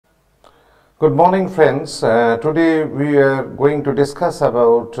Good morning, friends. Today we are going to discuss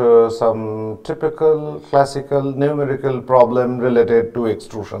about some typical classical numerical problem related to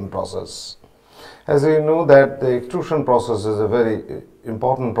extrusion process. As you know that the extrusion process is a very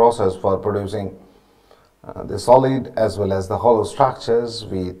important process for producing the solid as well as the hollow structures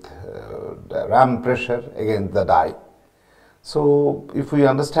with the ram pressure against the die. So if we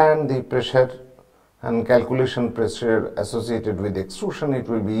understand the pressure and calculation pressure associated with extrusion, it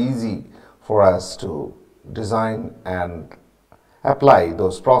will be easy for us to design and apply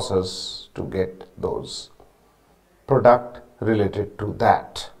those processes to get those product related to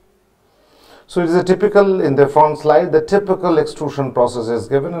that. So it is a typical, in the front slide, the typical extrusion process is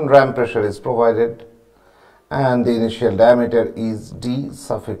given and ram pressure is provided, and the initial diameter is d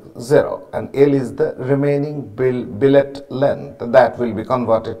suffix 0 and L is the remaining billet length that will be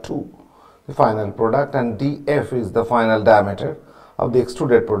converted to the final product, and df is the final diameter of the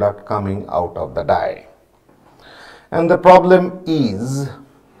extruded product coming out of the die. And the problem is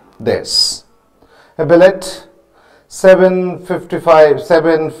this: a billet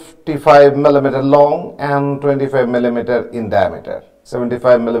 755 millimeter long and 25 millimeter in diameter,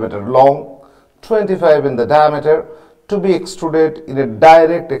 75 millimeter long, 25 in the diameter, to be extruded in a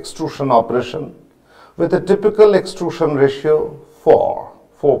direct extrusion operation with a typical extrusion ratio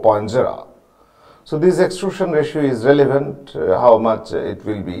 4.0. So this extrusion ratio is relevant, how much it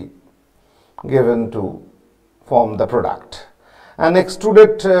will be given to form the product. An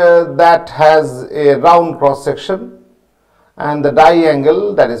extruded that has a round cross section, and the die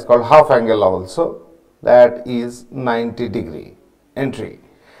angle, that is called half angle also, that is 90 degree entry.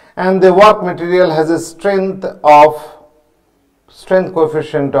 And the work material has a strength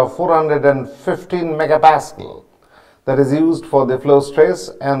coefficient of 415 megapascal. That is used for the flow stress,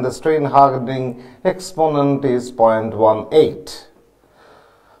 and the strain hardening exponent is 0.18.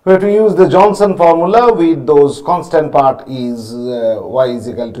 We have to use the Johnson formula with those constant part is y is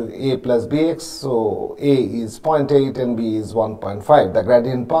equal to a plus bx. So a is 0.8 and b is 1.5, the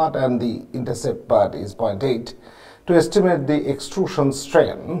gradient part, and the intercept part is 0.8 to estimate the extrusion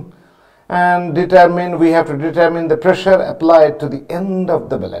strain, and we have to determine the pressure applied to the end of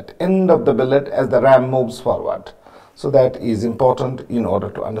the billet as the ram moves forward. So that is important in order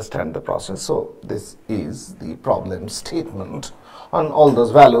to understand the process. So this is the problem statement on all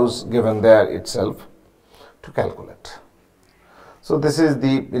those values given there itself to calculate. So this is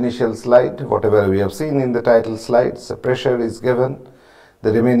the initial slide, whatever we have seen in the title slides. The pressure is given,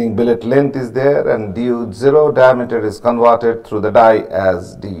 the remaining billet length is there, and du0 diameter is converted through the die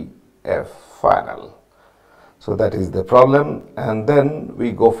as df final. So that is the problem, and then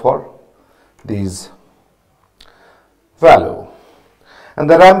we go for these value, and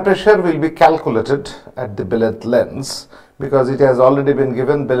the ram pressure will be calculated at the billet lengths, because it has already been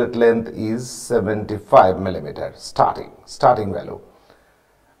given. Billet length is 75 millimeter starting value,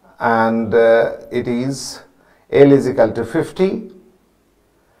 and it is L is equal to 50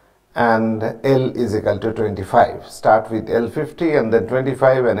 and L is equal to 25. Start with L50 and then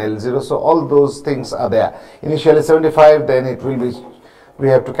 25 and L0. So all those things are there. Initially 75, then it will be, we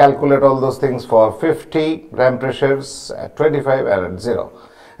have to calculate all those things for 50 ram pressures at 25 and at 0.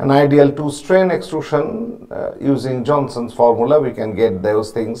 An ideal two-strain extrusion using Johnson's formula, we can get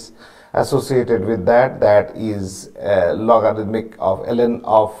those things associated with that. That is logarithmic of ln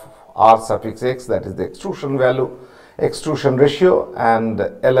of r suffix x, that is the extrusion value, extrusion ratio, and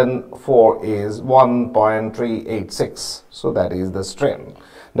ln 4 is 1.386. So that is the strain.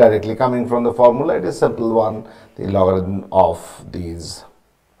 Directly coming from the formula, it is simple one, the logarithm of these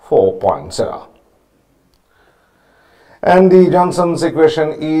 4.0. And the Johnson's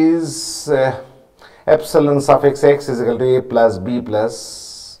equation is epsilon suffix x is equal to a plus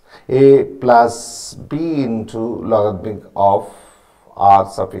b into logarithmic of r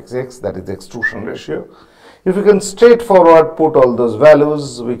suffix x, that is the extrusion ratio. If we can straightforward put all those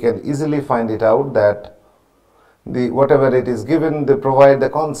values, we can easily find it out that whatever it is given, they provide the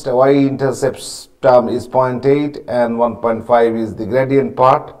constant y-intercepts term is 0.8 and 1.5 is the gradient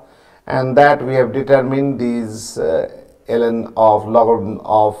part, and that we have determined these ln of logarithm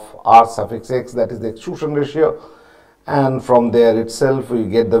of r suffix x, that is the extrusion ratio, and from there itself we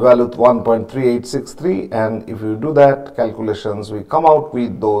get the value 1.3863, and if you do that calculations, we come out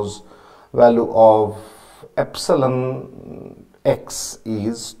with those value of epsilon x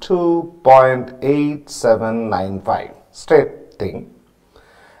is 2.8795, straight thing.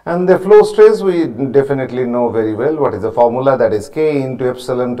 And the flow stress, we definitely know very well what is the formula, that is k into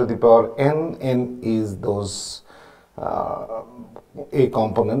epsilon to the power n. N is those a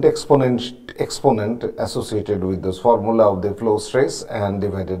component exponent associated with this formula of the flow stress and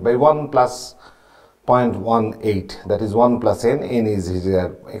divided by 1 plus 0.18, that is 1 plus n is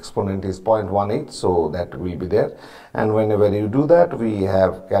here, exponent is 0.18, so that will be there. And whenever you do that, we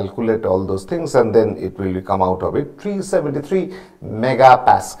have calculate all those things, and then it will come out of it 373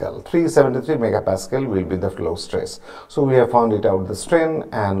 megapascal. 373 megapascal will be the flow stress. So we have found it out the strain,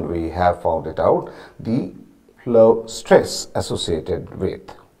 and we have found it out the flow stress associated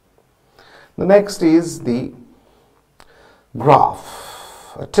with. The next is the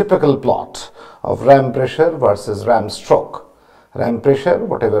graph, a typical plot of ram pressure versus ram stroke. Ram pressure,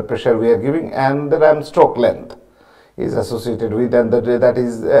 whatever pressure we are giving, and the ram stroke length is associated with, and that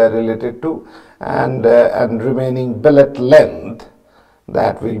is related to, and remaining billet length,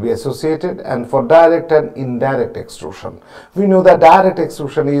 that will be associated. And for direct and indirect extrusion, we know that direct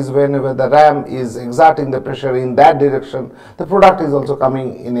extrusion is whenever the ram is exerting the pressure in that direction, the product is also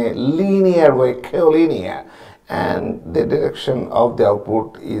coming in a linear way, collinear, and the direction of the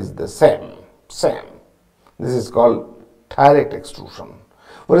output is the same. This is called direct extrusion.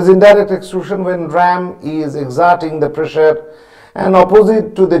 Whereas indirect extrusion, when ram is exerting the pressure and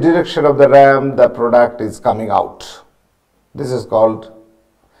opposite to the direction of the ram, the product is coming out. This is called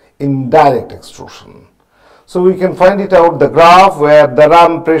indirect extrusion. So we can find it out, the graph where the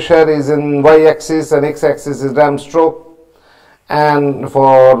ram pressure is in y-axis and x-axis is ram stroke, and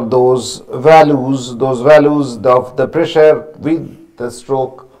for those values of the pressure with the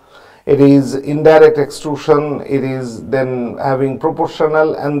stroke, it is indirect extrusion, it is then having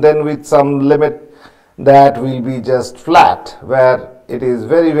proportional, and then with some limit that will be just flat, where it is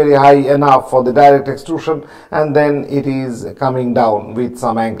very, very high enough for the direct extrusion, and then it is coming down with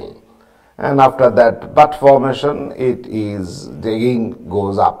some angle, and after that butt formation, it is again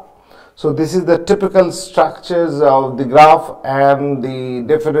goes up. So this is the typical structures of the graph, and the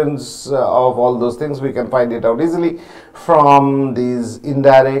difference of all those things we can find it out easily from these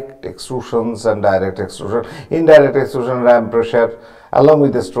indirect extrusions and direct extrusion. Indirect extrusion ram pressure along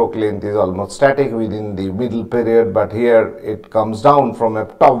with the stroke length is almost static within the middle period, but here it comes down from a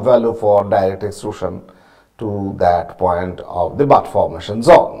top value for direct extrusion to that point of the butt formation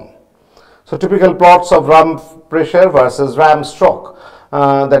zone. So typical plots of ram pressure versus ram stroke.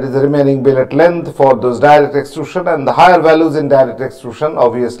 That is the remaining billet length for those direct extrusion, and the higher values in direct extrusion,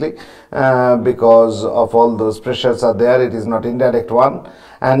 obviously, because of all those pressures are there, it is not indirect one,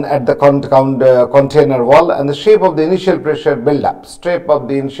 and at the container wall, and the shape of the initial pressure build up.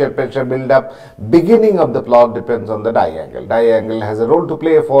 Beginning of the plot depends on the die angle. Die angle has a role to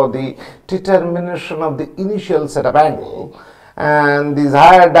play for the determination of the initial setup angle. And these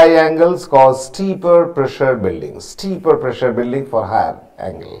higher die angles cause steeper pressure building for higher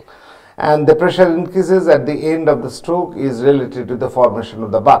angle, and the pressure increases at the end of the stroke is related to the formation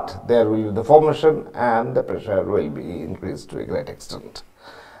of the butt. There will be the formation, and the pressure will be increased to a great extent.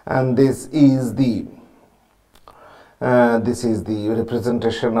 And this is the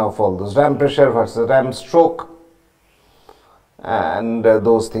representation of all those ram pressure versus ram stroke, and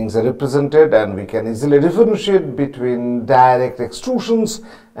those things are represented, and we can easily differentiate between direct extrusions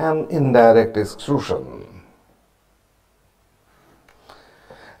and indirect extrusion.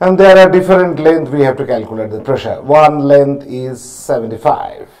 And there are different lengths we have to calculate the pressure. One length is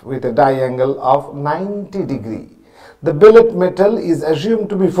 75 with a die angle of 90 degree. The billet metal is assumed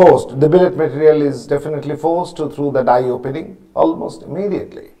to be forced. The billet material is definitely forced through the die opening almost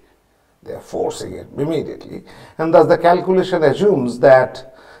immediately. They are forcing it immediately, and thus the calculation assumes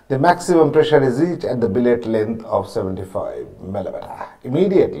that the maximum pressure is reached at the billet length of 75 millimeter.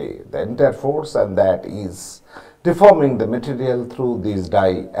 Immediately the entire force, and that is deforming the material through this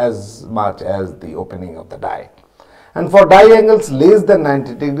die as much as the opening of the die. And for die angles less than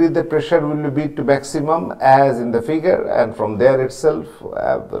 90 degree, the pressure will be to maximum as in the figure, and from there itself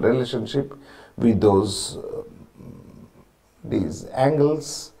have a relationship with these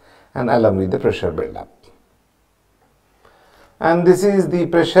angles and along with the pressure build-up. And this is the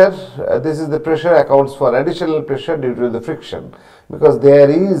pressure, accounts for additional pressure due to the friction, because there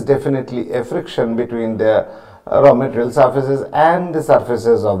is definitely a friction between the raw material surfaces and the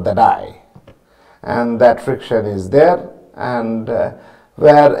surfaces of the die, and that friction is there, and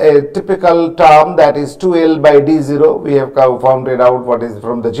where a typical term, that is 2L by D0, we have found it out what is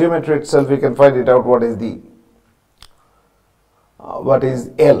from the geometry itself. We can find it out what is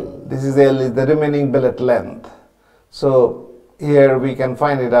L. This is L is the remaining billet length. So here we can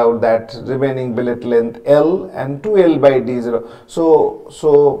find it out that remaining billet length L and 2L by D0.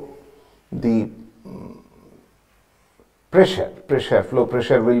 So the flow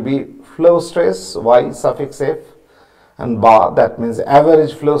pressure will be flow stress Y suffix F and bar, that means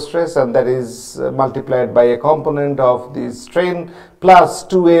average flow stress, and that is multiplied by a component of the strain plus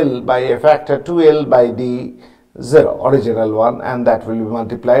 2L by a factor 2L by D0, original one, and that will be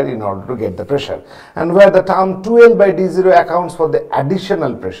multiplied in order to get the pressure. And where the term 2L by D0 accounts for the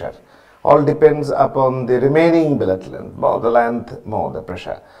additional pressure, all depends upon the remaining billet length, more the length, more the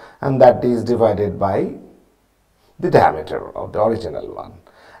pressure, and that is divided by the diameter of the original one.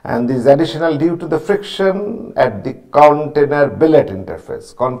 And this additional due to the friction at the container billet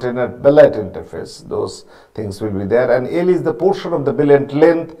interface, those things will be there, and L is the portion of the billet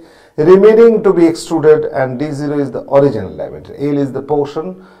length remaining to be extruded, and D0 is the original diameter. L is the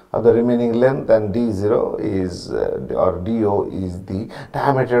portion of the remaining length, and D0 is or DO is the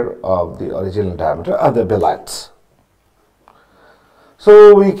diameter of the original diameter of the billet.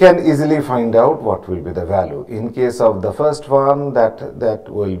 So we can easily find out what will be the value. In case of the first one, that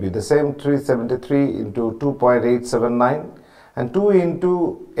will be the same, 373 into 2.879 and 2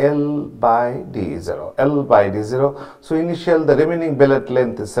 into L by D0. L by D0. So initial the remaining billet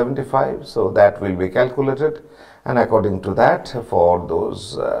length is 75. So that will be calculated, and according to that, for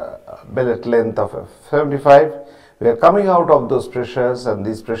those billet length of 75, we are coming out of those pressures, and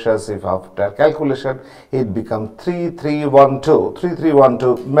these pressures, if after calculation, it becomes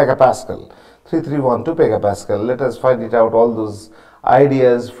 3312 megapascal. 3312 megapascal. Let us find it out, all those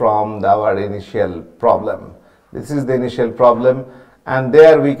ideas from our initial problem. This is the initial problem, and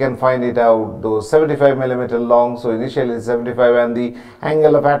there we can find it out, those 75 millimeter long. So initially is 75, and the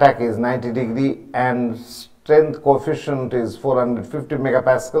angle of attack is 90 degree, and strength coefficient is 450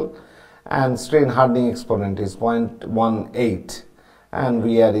 megapascal. And strain hardening exponent is 0.18, and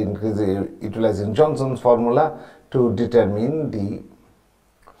we are utilizing Johnson's formula to determine the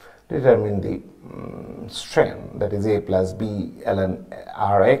strain, that is A plus B ln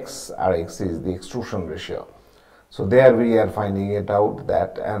Rx. Rx is the extrusion ratio. So there we are finding it out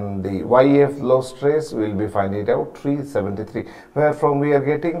that, and the YF low stress will be finding it out 373. Where from we are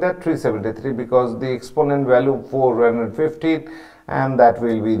getting that 373? Because the exponent value 415, and that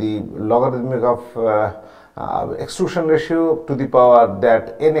will be the logarithmic of extrusion ratio to the power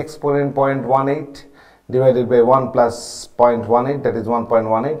that n exponent 0.18 divided by 1 plus 0.18, that is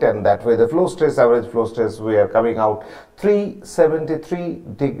 1.18, and that way the flow stress, average flow stress, we are coming out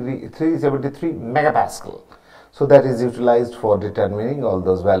 373 megapascal. So that is utilized for determining all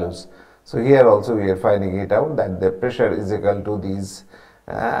those values. So here also we are finding it out that the pressure is equal to these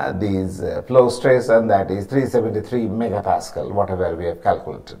flow stress, and that is 373 megapascal, whatever we have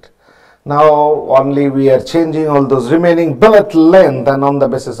calculated. Now only we are changing all those remaining billet length, and on the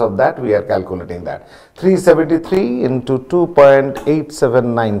basis of that we are calculating that 373 into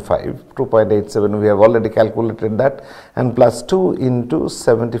 2.8795, 2.87 we have already calculated that, and plus 2 into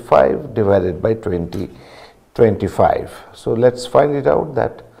 75 divided by 25. So let's find it out,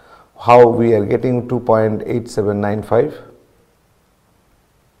 that how we are getting 2.8795.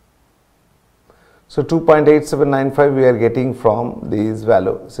 So 2.8795 we are getting from these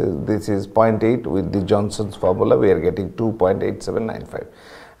values. So this is 0.8 with the Johnson's formula, we are getting 2.8795,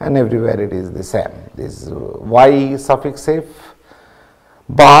 and everywhere it is the same. This Y suffix F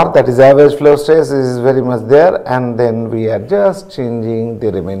bar, that is average flow stress, is very much there, and then we are just changing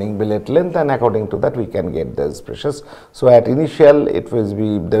the remaining billet length, and according to that we can get those pressures. So at initial it will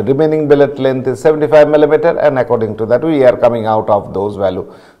be the remaining billet length is 75 millimeter, and according to that we are coming out of those value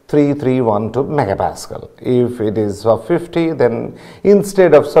 3312 megapascal. If it is of 50, then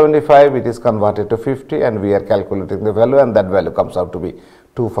instead of 75 it is converted to 50, and we are calculating the value, and that value comes out to be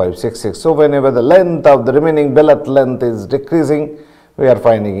 2566. So whenever the length of the remaining billet length is decreasing, we are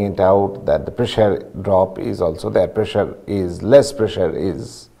finding it out that the pressure drop is also there. Less pressure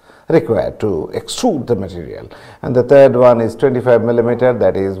is required to extrude the material. And the third one is 25 millimeter,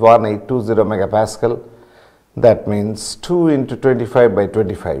 that is 1820 megapascal. That means 2 into 25 by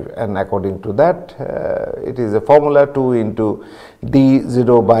 25, and according to that it is a formula 2 into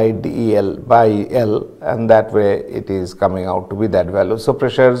D0 by DL by L, and that way it is coming out to be that value. So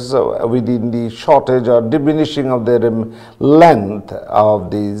pressures within the shortage or diminishing of the length of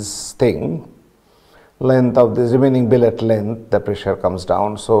this thing, length of the remaining billet length, the pressure comes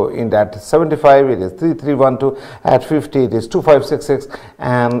down. So in that 75 it is 3312, at 50 it is 2566,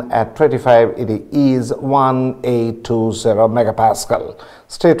 and at 25 it is 1820 megapascal.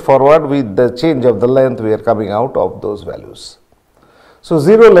 Straightforward, with the change of the length we are coming out of those values. So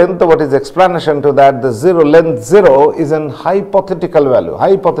zero length, what is the explanation to that? The zero length 0 is an hypothetical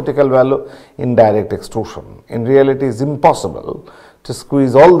value in direct extrusion. In reality it is impossible to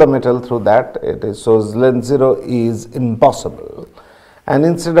squeeze all the metal through that. It is, so length 0 is impossible, and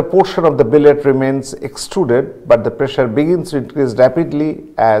instead a portion of the billet remains extruded, but the pressure begins to increase rapidly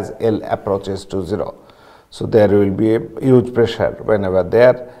as L approaches to 0. So, there will be a huge pressure whenever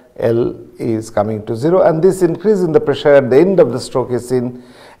there L is coming to 0, and this increase in the pressure at the end of the stroke is in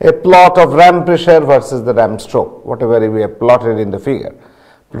a plot of ram pressure versus the ram stroke, whatever we have plotted in the figure.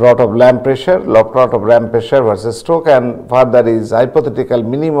 Plot of ram pressure versus stroke, and further is hypothetical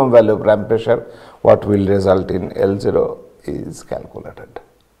minimum value of ram pressure, what will result in L0 is calculated.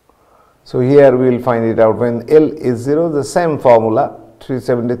 So, here we will find it out when L is 0, the same formula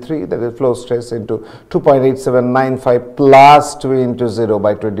 373, that is flow stress into 2.8795 plus 2 into 0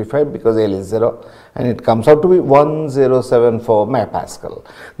 by 25, because L is 0, and it comes out to be 1074 megapascal.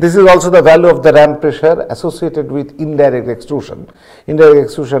 This is also the value of the ram pressure associated with indirect extrusion. Indirect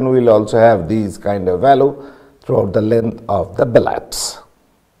extrusion will also have these kind of value throughout the length of the billets.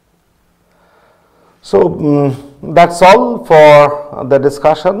 So, that's all for the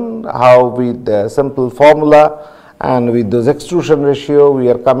discussion, how with the simple formula and with those extrusion ratio we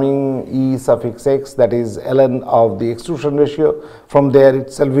are coming E suffix x, that is ln of the extrusion ratio. From there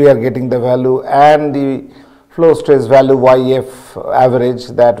itself we are getting the value, and the flow stress value YF average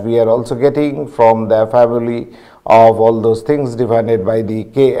that we are also getting from the family of all those things divided by the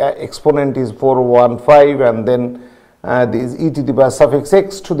K exponent is 415, and then this e to the power suffix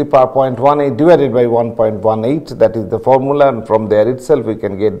x to the power 0.18 divided by 1.18, that is the formula, and from there itself we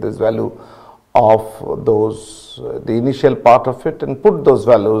can get this value of those the initial part of it and put those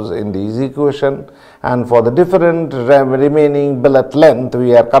values in this equation, and for the different remaining billet length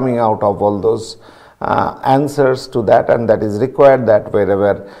we are coming out of all those answers to that, and that is required that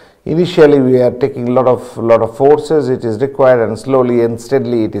wherever initially we are taking lot of forces, it is required, and slowly and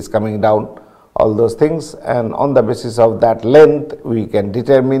steadily it is coming down, all those things, and on the basis of that length we can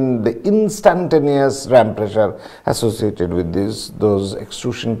determine the instantaneous ram pressure associated with those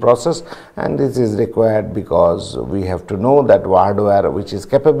extrusion process, and this is required because we have to know that hardware which is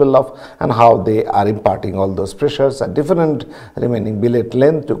capable of and how they are imparting all those pressures at different remaining billet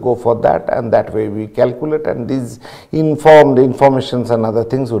length to go for that, and that way we calculate, and these informations and other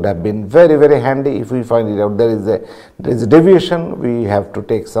things would have been very handy. If we find it out there is a deviation, we have to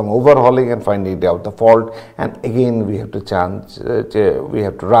take some overhauling and find it out the fault, and again we have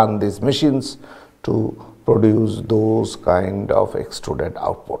to run these machines to produce those kind of extruded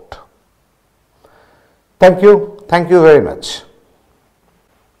output. Thank you very much.